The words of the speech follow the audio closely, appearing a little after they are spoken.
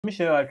Let me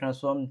show you how I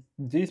transform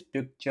this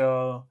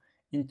picture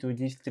into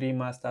these three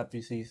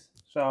masterpieces.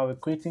 So I'll be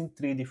creating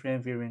three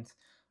different variants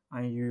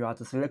and you have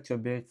to select your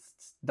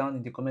best down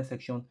in the comment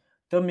section.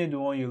 Tell me the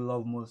one you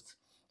love most.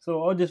 So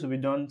all this will be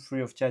done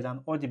free of charge and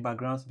all the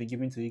backgrounds will be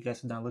given to you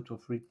guys to download for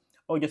free.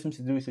 All you just need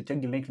to do is to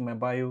check the link in my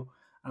bio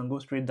and go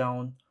straight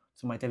down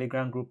to my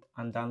Telegram group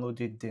and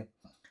download it there.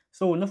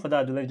 So no further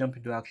ado, let's jump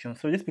into action.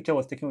 So this picture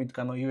was taken with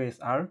Canon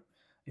USR,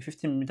 a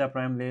 15mm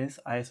prime lens,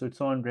 ISO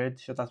 200,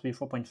 shutter speed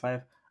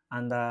 4.5,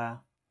 and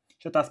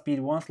shutter speed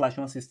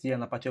 1/160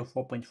 and aperture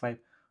 4.5.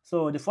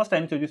 So the first time I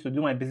need to do is to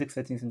do my basic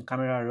settings in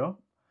Camera Raw.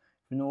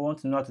 If you want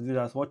to know how to do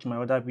that, watch my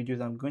other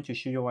videos. I'm going to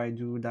show you how I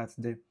do that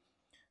there.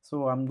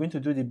 So I'm going to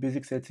do the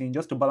basic setting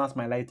just to balance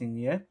my lighting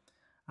here,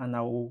 and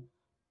I will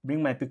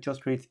bring my picture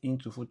straight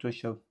into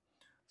Photoshop.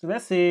 So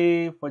let's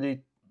say for the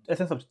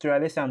essence of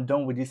tutorial, let's say I'm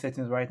done with these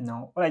settings right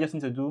now. All I just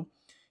need to do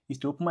is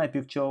to open my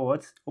picture,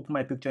 open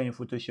my picture in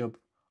Photoshop,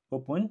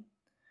 open,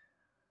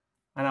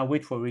 and I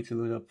wait for it to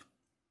load up.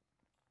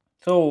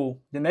 So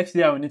the next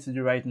thing I will need to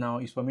do right now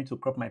is for me to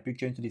crop my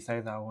picture into the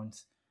size I want.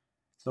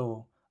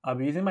 So I'll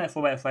be using my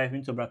 4x5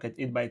 into bracket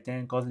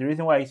 8x10 because the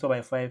reason why I use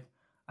 4x5,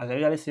 as I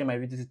usually say in my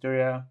video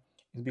tutorial,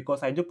 is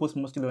because I do post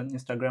mostly on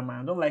Instagram and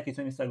I don't like it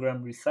when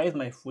Instagram resize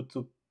my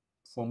photo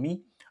for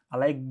me. I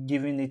like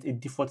giving it a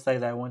default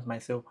size I want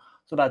myself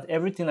so that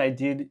everything I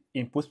did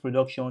in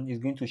post-production is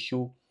going to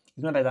show.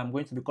 It's not that I'm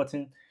going to be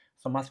cutting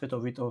some aspect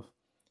of it off.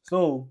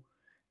 So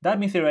that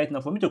means right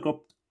now, for me to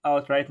crop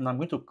out right now, I'm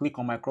going to click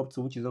on my crop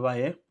tool, which is over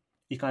here.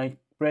 You can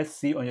press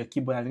C on your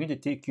keyboard and it's going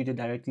to take you there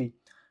directly.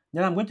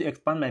 Then I'm going to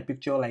expand my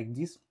picture like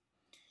this.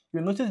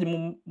 You'll notice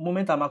the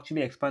moment I'm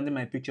actually expanding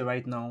my picture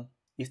right now,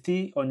 it's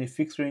still on a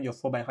fixed range of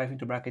 4x5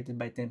 into bracket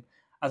 8x10.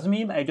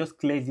 Assuming I just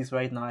clear this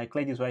right now,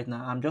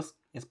 I'm just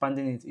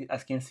expanding it.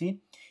 As you can see,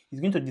 it's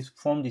going to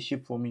deform the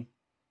shape for me.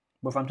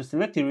 But if I'm to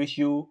select a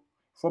ratio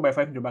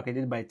 4x5 into bracket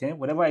 8x10,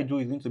 whatever I do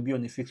is going to be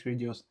on a fixed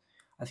radius,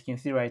 as you can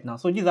see right now.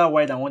 So these are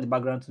wide I want the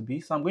background to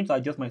be. So I'm going to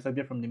adjust my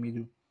subject from the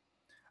middle.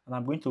 And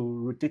I'm going to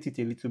rotate it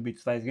a little bit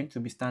so it's going to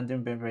be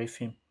standing very, very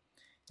firm.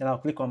 Then I'll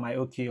click on my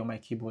OK on my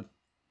keyboard.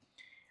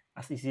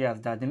 As easy as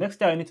that. The next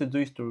thing I need to do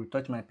is to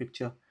retouch my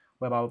picture.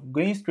 But I'm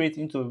going straight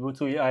into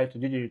Photo AI to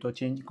do the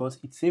retouching because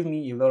it saved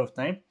me a lot of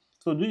time.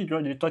 So do the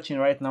retouching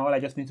right now. All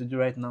I just need to do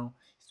right now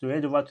is to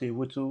head over to a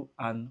photo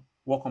and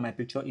work on my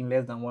picture in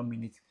less than 1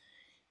 minute.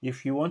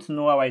 If you want to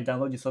know how I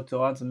download the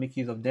software and to make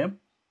use of them,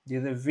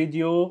 there's a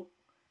video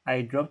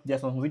I dropped.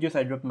 There's some videos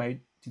I dropped in my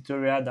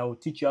tutorial that will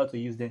teach you how to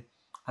use them.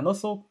 And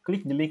also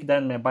click the link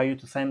down in my bio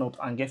to sign up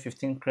and get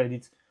 15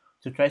 credits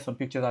to try some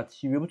pictures that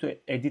you'll be able to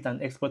edit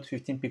and export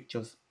 15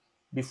 pictures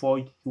before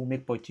you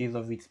make purchase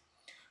of it.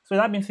 So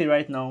that being said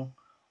right now,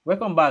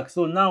 welcome back.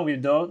 So now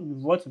we've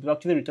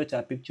actually retouch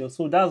our picture.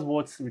 So that's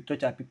what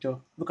retouch our picture.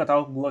 Look at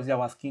how glossy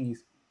our skin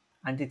is.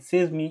 And it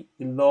saves me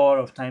a lot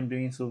of time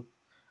doing so.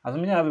 As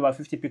I have about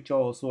 50 pictures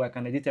or so, I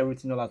can edit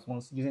everything all at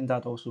once using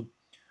that also.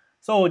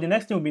 So the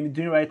next thing we'll be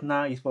doing right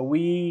now is for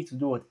we to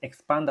do what?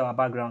 Expand our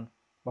background.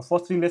 But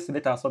firstly, let's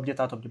select our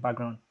subject out of the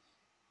background.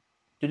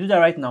 To do that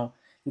right now,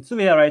 the two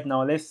layer right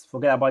now, let's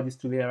forget about this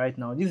two layer right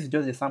now. This is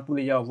just a sample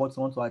layer of what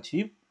we want to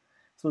achieve.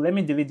 So let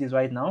me delete this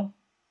right now.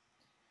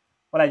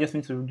 What I just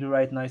need to do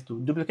right now is to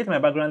duplicate my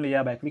background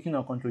layer by clicking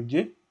on Ctrl J.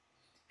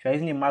 If you're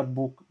using a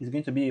MacBook, it's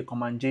going to be a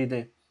Command J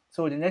there.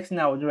 So the next thing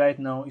I will do right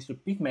now is to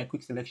pick my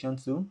quick selection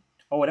tool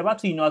or whatever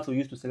tool you know how to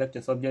use to select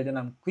a subject. Then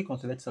I'm click on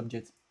select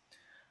subject.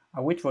 I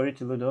wait for it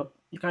to load up.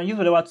 You can use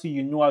whatever tool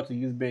you know how to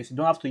use best. You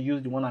don't have to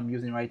use the one I'm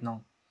using right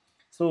now.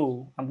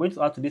 So I'm going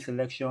to add to this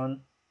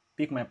selection,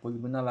 pick my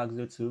polygonal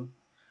axle tool.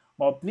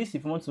 But please,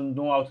 if you want to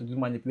know how to do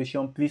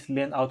manipulation, please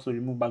learn how to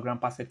remove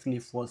background perfectly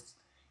first.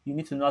 You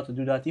need to know how to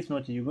do that. If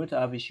not, you're going to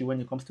have issue when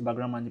it comes to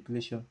background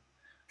manipulation.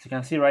 As you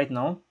can see right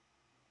now.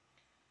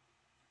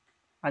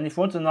 And if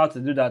you want to know how to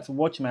do that,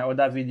 watch my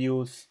other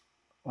videos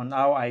on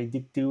how I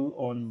detail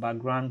on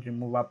background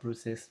removal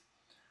process.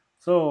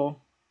 So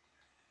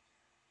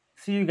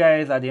see you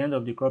guys at the end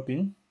of the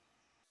cropping.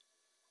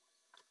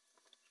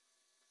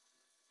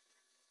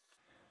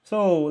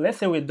 So let's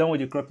say we're done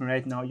with the cropping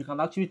right now. You can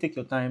actually take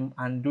your time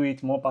and do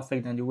it more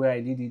perfect than the way I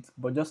did it,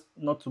 but just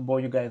not to bore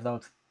you guys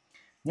out.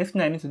 Next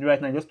thing I need to do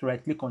right now is just to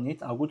right click on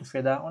it. I'll go to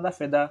feather. Under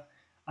feather,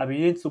 I'll be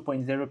using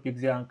 2.0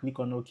 pixel and click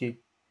on OK.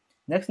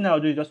 Next thing I'll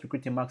do is just to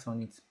create a mask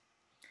on it.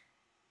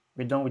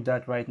 We're done with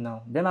that right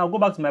now. Then I'll go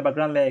back to my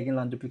background layer again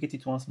and duplicate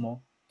it once more.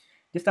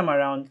 This time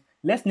around,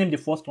 let's name the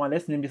first one.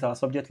 Let's name this our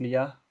subject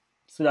layer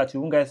so that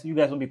you guys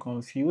won't be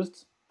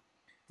confused.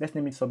 Let's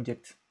name it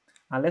subject.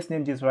 And let's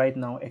name this right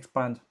now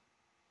expand.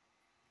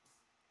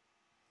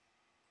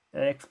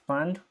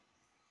 Expand.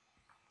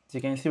 As you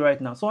can see right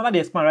now. So under the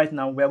expand right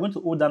now, we are going to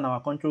hold down our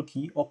control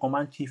key or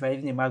command key if you're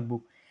using a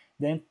MacBook.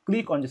 Then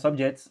click on the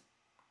subject.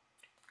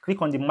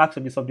 Click on the marks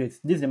of the subject.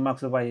 This is the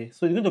marks over here.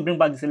 So it's going to bring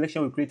back the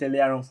selection we created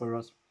earlier on for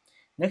us.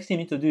 Next thing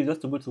you need to do is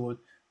just to go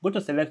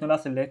to select,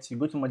 another select, you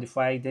go to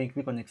modify, then you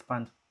click on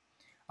expand.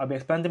 I'll be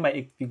expanding by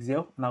 8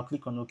 pixel and I'll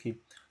click on OK.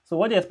 So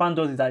what the expand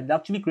does is that it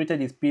actually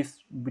created a space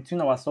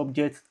between our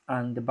subject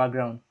and the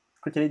background.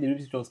 Created a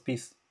little bit of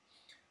space.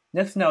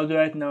 Next thing I'll do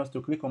right now is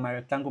to click on my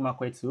rectangle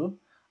marquee tool.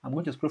 I'm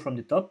going to scroll from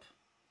the top.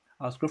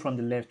 I'll scroll from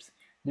the left.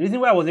 The reason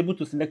why I was able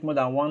to select more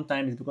than one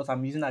time is because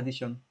I'm using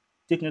addition.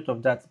 Take note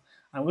of that.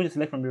 I'm going to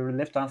select from the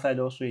left hand side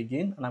also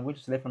again, and I'm going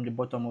to select from the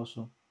bottom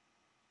also.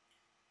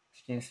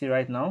 As you can see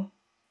right now.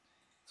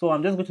 So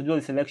I'm just going to do all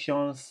the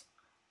selections,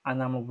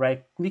 and I'm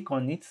right click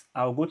on it.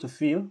 I'll go to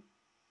fill.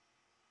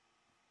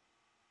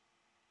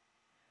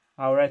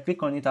 I'll right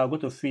click on it. I'll go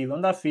to fill.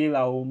 Under fill,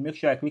 I'll make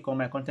sure I click on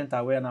my content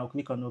aware, and I'll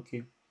click on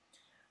OK.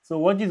 So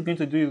what this is going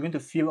to do is going to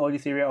fill all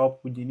this area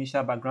up with the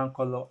initial background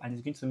color, and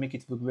it's going to make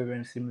it look very,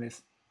 very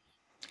seamless.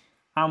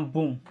 And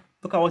boom,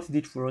 look at what it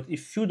did for us. It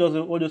filled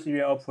all those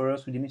areas up for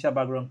us with the initial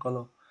background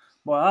color.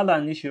 But I had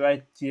an issue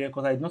right here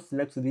because I did not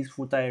select to this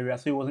footer area,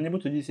 so it wasn't able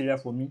to do this area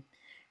for me.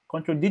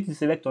 Control D to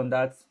select on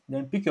that,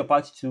 then pick your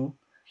patch tool,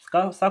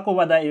 circle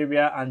over that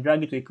area and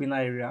drag it to a cleaner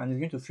area, and it's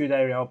going to fill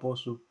that area up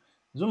also.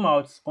 Zoom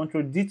out,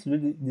 Control D to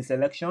do the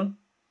selection.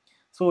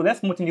 So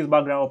let's smoothen this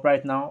background up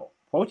right now.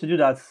 For you to do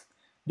that,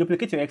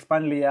 duplicate your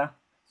expand layer.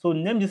 So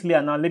name this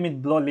layer now, name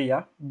it blur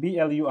layer,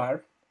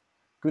 BLUR.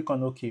 Click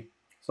on OK.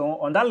 So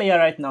on that layer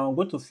right now,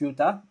 go to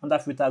filter, under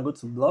filter, go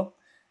to blur,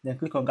 then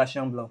click on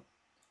Gaussian blur.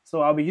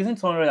 So I'll be using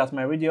 200 as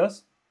my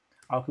radius.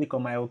 I'll click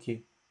on my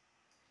OK.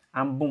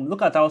 And boom,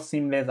 look at how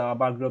seamless our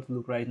backdrop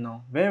look right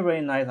now. Very,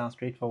 very nice and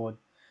straightforward.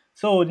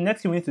 So the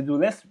next thing we need to do,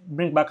 let's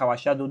bring back our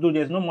shadow. Though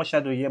there's no more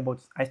shadow here, but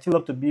I still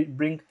have to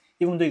bring,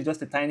 even though it's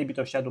just a tiny bit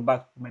of shadow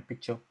back to my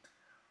picture.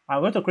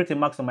 I'm going to create a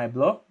mask on my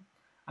blur,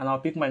 and I'll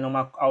pick my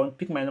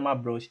normal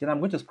brush. Then I'm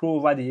going to scroll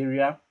over the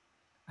area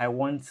I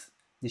want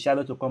the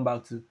shadow to come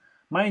back to.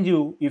 Mind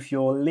you, if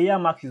your layer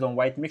mask is on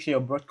white, make sure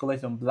your brush color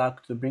is on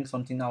black to bring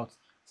something out.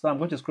 So I'm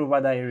going to scroll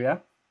over that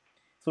area.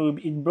 So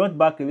it brought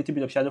back a little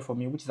bit of shadow for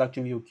me, which is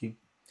actually okay.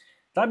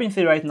 That being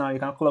said, right now, you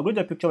can collaborate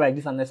a picture like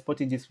this and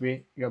export it this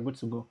way, you're good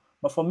to go.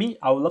 But for me,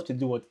 I would love to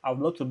do what? I would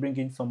love to bring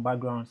in some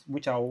backgrounds,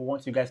 which I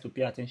want you guys to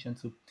pay attention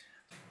to.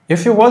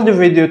 If you watched the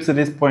video to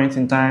this point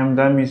in time,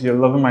 that means you're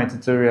loving my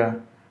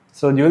tutorial.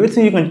 So the only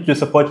thing you can do to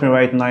support me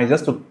right now is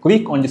just to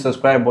click on the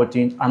subscribe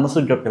button and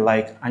also drop a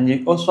like. And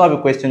you also have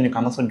a question, you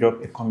can also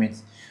drop a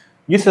comment.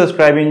 You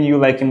subscribing, you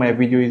liking my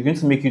video is going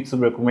to make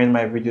YouTube recommend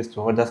my videos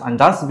to others, and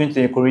that's going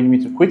to encourage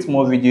me to create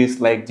more videos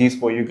like this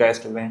for you guys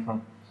to learn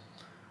from.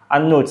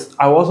 And note,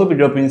 I will also be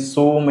dropping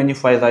so many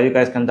files that you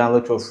guys can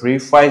download for free.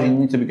 Files you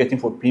need to be getting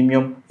for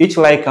premium. Each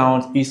like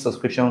counts, each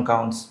subscription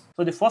counts.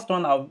 So the first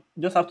one, I'll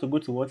just have to go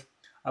to what?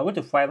 I'll go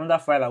to file, under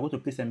file, I'll go to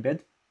place embed.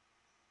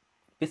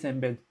 Place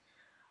embed.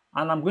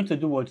 And I'm going to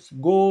do what?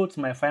 Go to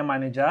my file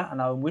manager, and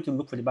I'm going to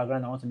look for the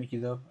background I want to make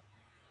use of.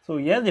 So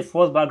here's the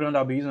first background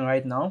I'll be using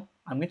right now.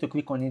 I'm going to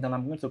click on it, and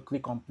I'm going to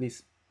click on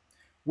place.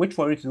 Wait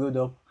for it to load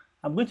up.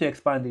 I'm going to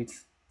expand it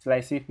till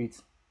I save it.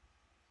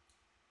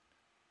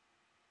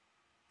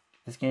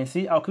 As you can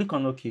see, I'll click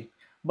on OK.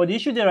 But the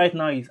issue there right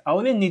now is I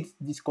only need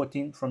this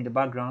cutting from the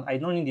background. I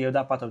don't need the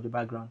other part of the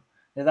background.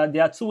 There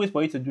are two ways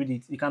for you to do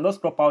this. You can just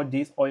crop out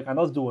this, or you can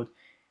just do what?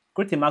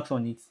 Create a mask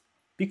on it.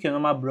 Pick your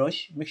normal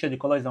brush. Make sure the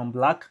color is on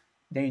black.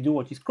 Then you do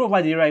what? You scroll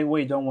over the area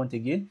where you don't want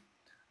again.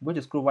 I'm going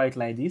to scroll over it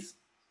like this.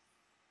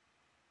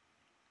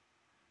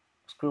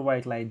 Scroll over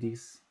it like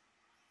this.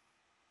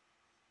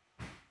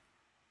 As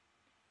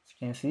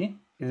you can see,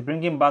 it's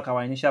bringing back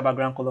our initial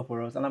background color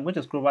for us. And I'm going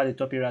to scroll over the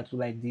top area too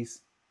like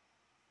this.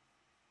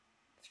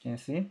 As you can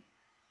see.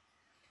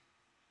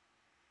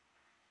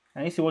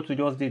 And you see what we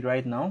just did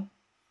right now?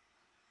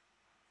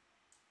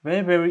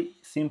 Very, very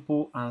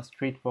simple and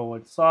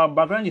straightforward. So our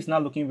background is now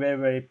looking very,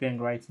 very pink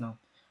right now.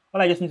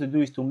 All I just need to do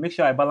is to make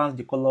sure I balance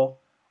the color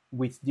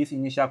with this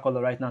initial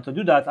color right now. To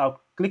do that, I'll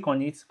click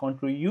on it,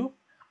 Ctrl U,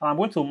 and I'm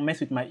going to mess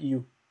with my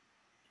hue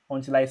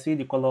until I see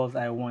the colors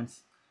I want.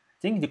 I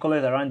think the color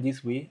is around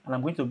this way, and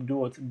I'm going to do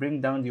what?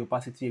 Bring down the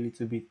opacity a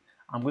little bit.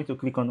 I'm going to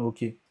click on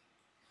OK.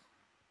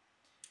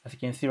 As you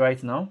can see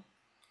right now,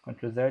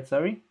 Ctrl Z,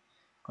 sorry,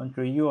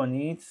 Ctrl U on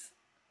it,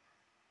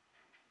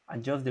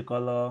 adjust the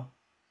color,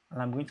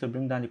 and I'm going to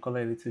bring down the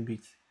color a little bit.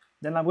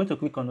 Then I'm going to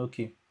click on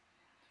OK.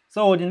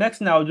 So the next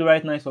thing I'll do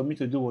right now is for me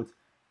to do what?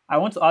 I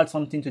want to add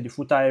something to the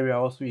footer area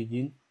also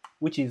again,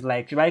 which is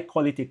like, should I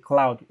call it a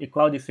cloud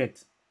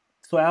effect.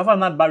 So I have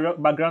another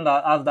background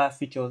that has that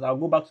features. I'll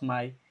go back to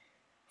my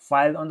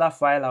file, under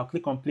file, I'll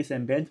click on place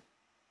embed.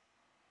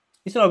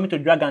 Instead of me to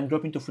drag and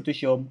drop into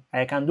Photoshop,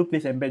 I can do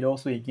place embed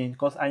also again,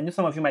 because I know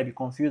some of you might be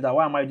confused that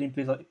why am I doing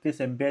place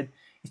embed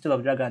instead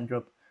of drag and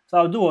drop. So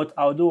I'll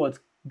do what?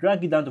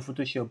 Drag it down to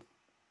Photoshop.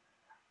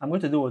 I'm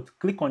going to do what?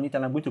 Click on it,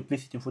 and I'm going to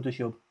place it in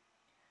Photoshop.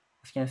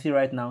 As you can see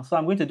right now. So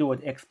I'm going to do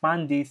what?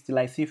 Expand this till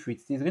I see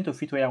fit. It's going to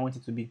fit where I want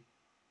it to be.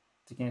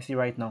 As you can see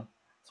right now.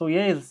 So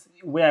here is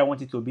where I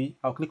want it to be.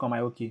 I'll click on my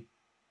OK.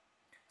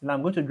 Then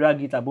I'm going to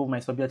drag it above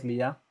my subject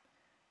layer.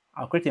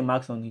 I'll create a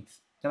mask on it.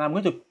 Then I'm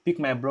going to pick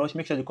my brush,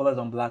 make sure the color is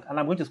on black, and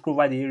I'm going to scroll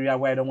over the area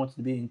where I don't want it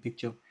to be in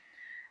picture. I'm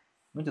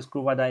going to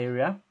scroll over that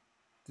area,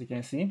 as you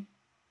can see.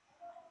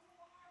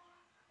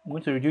 I'm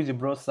going to reduce the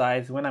brush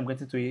size when I'm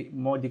getting to a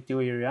more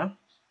detailed area,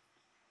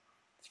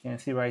 as you can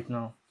see right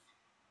now.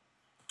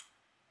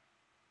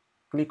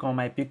 Click on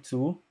my pick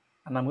tool,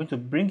 and I'm going to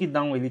bring it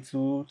down a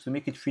little to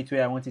make it fit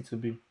where I want it to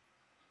be.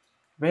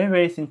 Very,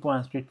 very simple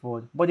and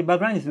straightforward. But the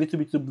background is a little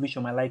bit too bluish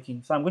on my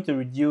liking. So I'm going to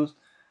reduce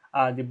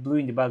the blue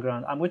in the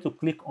background. I'm going to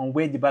click on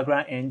where the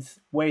background ends,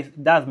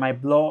 that's my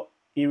blur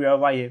area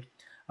over here.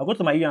 I'll go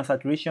to my hue and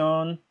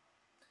saturation,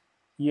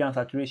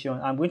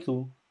 I'm going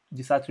to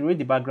desaturate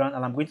the background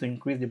and I'm going to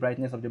increase the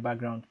brightness of the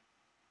background,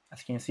 as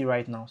you can see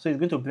right now. So it's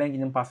going to blend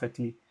in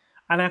perfectly.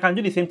 And I can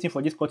do the same thing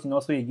for this cutting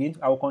also again.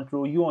 I will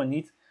control U on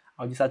it.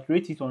 I'll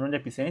desaturate it to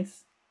 100%,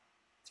 as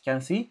you can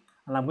see.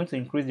 And I'm going to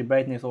increase the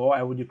brightness, or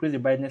I will decrease the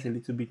brightness a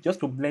little bit just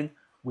to blend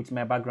with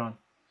my background.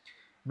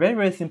 Very,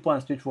 very simple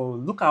and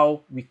straightforward. Look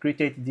how we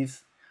created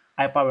this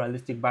hyper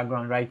realistic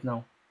background right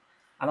now.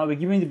 And I'll be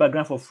giving the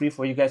background for free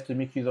for you guys to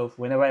make use of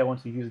whenever I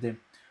want to use them.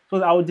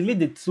 So I will delete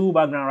the two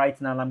background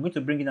right now, and I'm going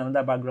to bring in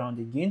another background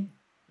again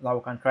that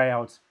we can try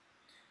out.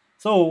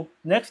 So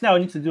next thing I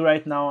need to do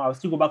right now, I'll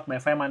still go back to my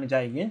file manager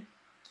again.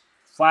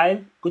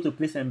 File, go to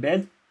place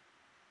embed.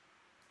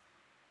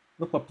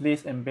 Look for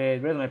place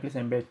embed. Where's my place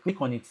embed?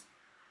 Click on it.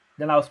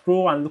 Then I'll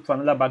scroll and look for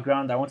another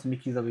background I want to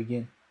make use of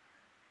again.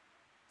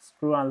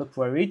 Scroll and look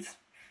for it.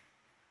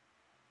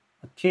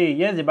 Okay,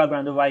 here's the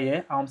background over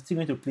here. I'm still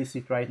going to place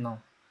it right now.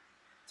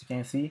 As you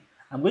can see,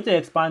 I'm going to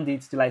expand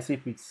it till I see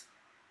fit.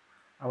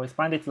 I will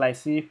expand it till I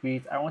see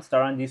fit. I want it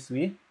around this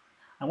way.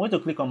 I'm going to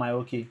click on my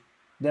OK.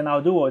 Then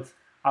I'll do what?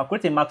 I'll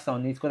create a mask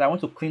on it because I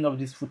want to clean up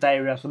this footer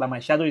area so that my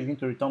shadow is going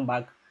to return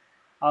back.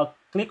 I'll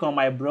click on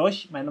my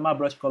brush, my normal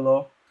brush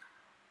color.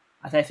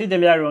 As I said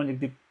earlier on, if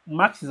the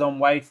mask is on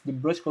white, the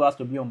brush color has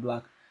to be on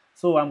black.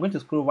 So I'm going to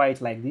scroll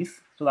white like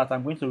this so that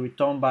I'm going to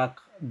return back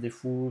the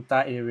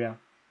footer area.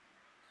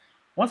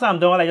 Once I'm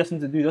done, all I just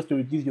need to do is just to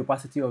reduce the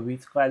opacity of it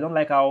because I don't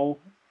like how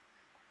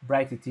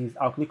bright it is.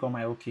 I'll click on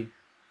my OK.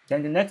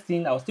 Then the next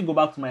thing, I'll still go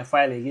back to my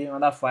file again,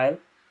 another file.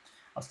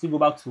 I'll still go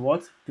back to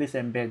what? Place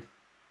embed.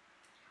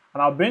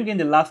 And I'll bring in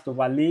the last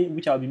overlay,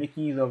 which I'll be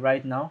making use of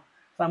right now.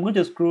 So I'm going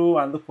to scroll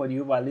and look for the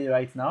overlay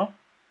right now.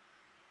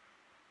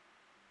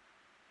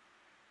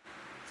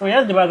 So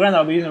here's the background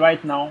I'll be using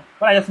right now.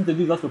 What I just need to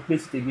do is just to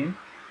place it again,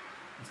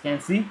 as you can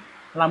see.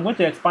 And I'm going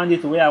to expand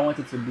it to where I want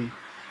it to be.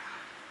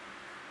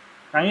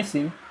 Can you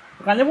see? You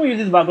can even use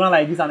this background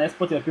like this and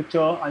export your picture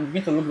and it's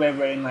going to look very,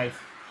 very nice.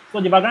 So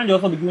the background will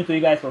also be given to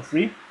you guys for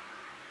free.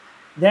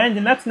 Then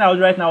the next thing I'll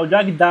do right now, I'll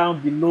drag it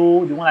down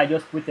below the one I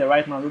just created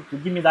right now to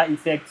give me that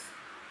effect.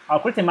 I'll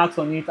create a mask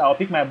on it, I'll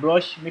pick my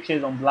brush, make sure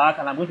it's on black,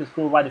 and I'm going to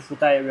scroll over the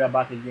footer area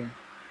back again.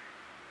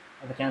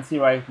 As you can see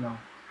right now.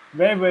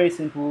 Very, very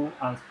simple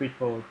and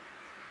straightforward.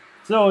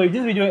 So if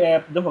this video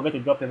helped, don't forget to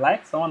drop a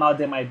like. Someone out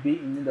there might be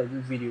in need of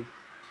this video.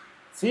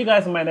 See you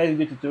guys in my next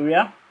video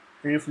tutorial.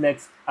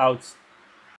 Reflex out.